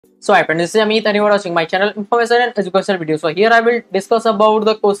So hi friends, this is Amit and you are watching my channel Information and Educational Video. So here I will discuss about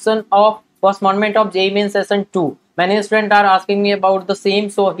the question of postponement of JEE Main Session 2. Many students are asking me about the same,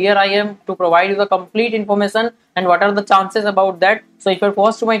 so here I am to provide you the complete information and what are the chances about that. So if you are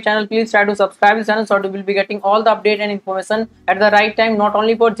first to my channel, please try to subscribe this channel so you will be getting all the update and information at the right time, not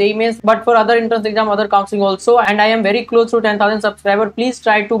only for JEE Mains but for other entrance exam, other counseling also. And I am very close to 10,000 subscribers. Please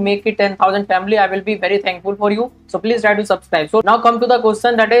try to make it 10,000 family. I will be very thankful for you. So please try to subscribe. So now come to the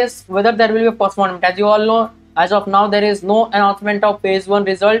question, that is whether there will be a postponement. As you all know, as of now there is no announcement of phase 1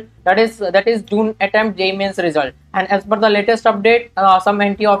 result, that is June attempt JEE Mains result, and as per the latest update, some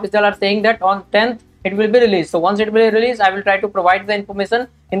NTA officials are saying that on 10th it will be released. So once it will be released, I will try to provide the information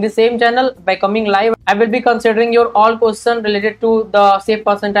in the same channel by coming live. I will be considering your all questions related to the safe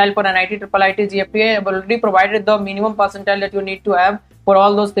percentile for NIT, IIIT, GFTI. I have already provided the minimum percentile that you need to have for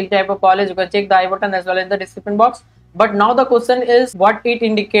all those three type of college. You can check the I button as well in the description box. But now the question is what it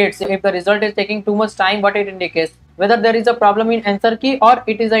indicates. If the result is taking too much time, what it indicates, whether there is a problem in answer key or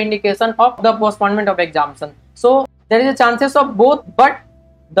it is an indication of the postponement of examination. So there is a chances of both, but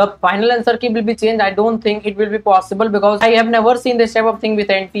the final answer key will be changed. I don't think it will be possible because I have never seen this type of thing with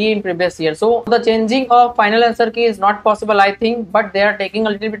NTA in previous year. So the changing of final answer key is not possible, I think, but they are taking a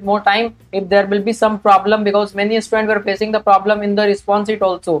little bit more time if there will be some problem, because many students were facing the problem in the response sheet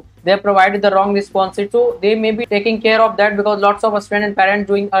also. They have provided the wrong response sheet, so they may be taking care of that because lots of students and parents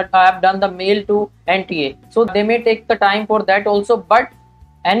have done the mail to NTA. So they may take the time for that also, but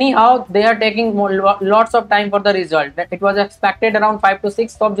anyhow they are taking lots of time for the result. It was expected around 5 to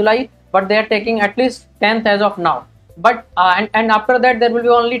 6th of July, but they are taking at least 10th as of now. But and after that there will be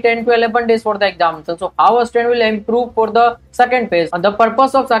only 10 to 11 days for the examination. So how a student will improve for the second phase? The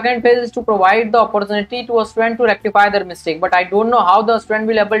purpose of second phase is to provide the opportunity to a student to rectify their mistake, but I don't know how the student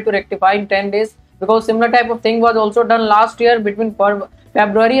will able to rectify in 10 days, because similar type of thing was also done last year between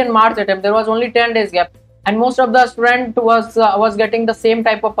February and March attempt. There was only 10 days gap, and most of the student was getting the same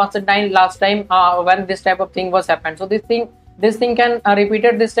type of percentile last time when this type of thing was happened. So this thing can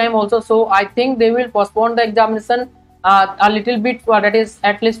repeated this time also. So I think they will postpone the examination a little bit, that is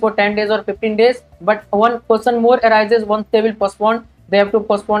at least for 10 days or 15 days. But one question more arises, once they will postpone, they have to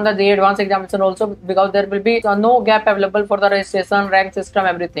postpone the JEE advanced examination also, because there will be no gap available for the registration, rank system,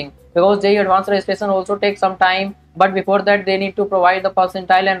 everything, because JEE advanced registration also takes some time, but before that they need to provide the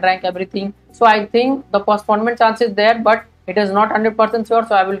percentile and rank, everything. So I think the postponement chance is there, but it is not 100% sure.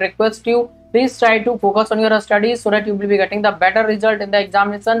 So I will request you, please try to focus on your studies so that you will be getting the better result in the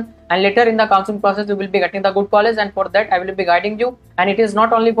examination, and later in the counseling process you will be getting the good college, and for that I will be guiding you. And it is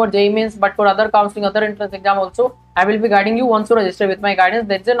not only for JEE Mains but for other counseling, other entrance exam also I will be guiding you. Once you register with my guidance,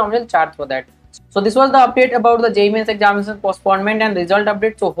 there is a nominal charge for that. So this was the update about the JEE Mains examination postponement and result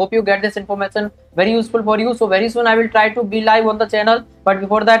update. So hope you get this information very useful for you. So very soon I will try to be live on the channel, but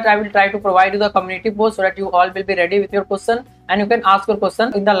before that I will try to provide you the community post so that you all will be ready with your question, and you can ask your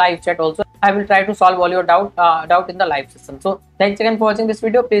question in the live chat also. I will try to solve all your doubt in the live session. So thanks again for watching this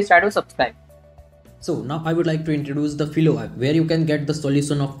video. Please try to subscribe. So now I would like to introduce the Filo app, where you can get the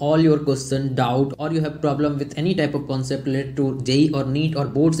solution of all your question, doubt, or you have problem with any type of concept related to JEE or NEET or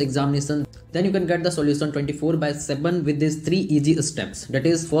boards examination. Then you can get the solution 24/7 with these 3 easy steps. That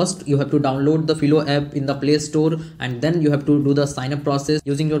is, first you have to download the Filo app in the Play Store, and then you have to do the sign up process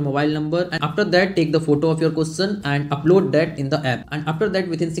using your mobile number. And after that, take the photo of your question and upload that in the app. And after that,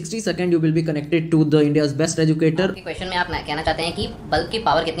 within 60 seconds, you will be connected to the India's best educator. Question में आप कहना चाहते हैं कि bulb की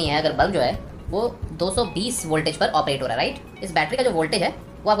power कितनी है? अगर बल्ब जो है वो 220 वोल्टेज पर ऑपरेट हो रहा है, राइट? इस बैटरी का जो वोल्टेज है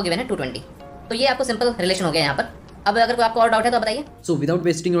वो आपको गिवन है 220. तो ये आपको सिंपल रिलेशन हो गया यहाँ पर. अब अगर कोई आपको और डाउट है तो बताइए. So without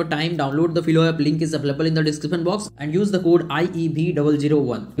wasting your time, download the Filo app. Link is available in the description box and use the code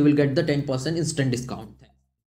IEB001. You will get the 10% instant discount.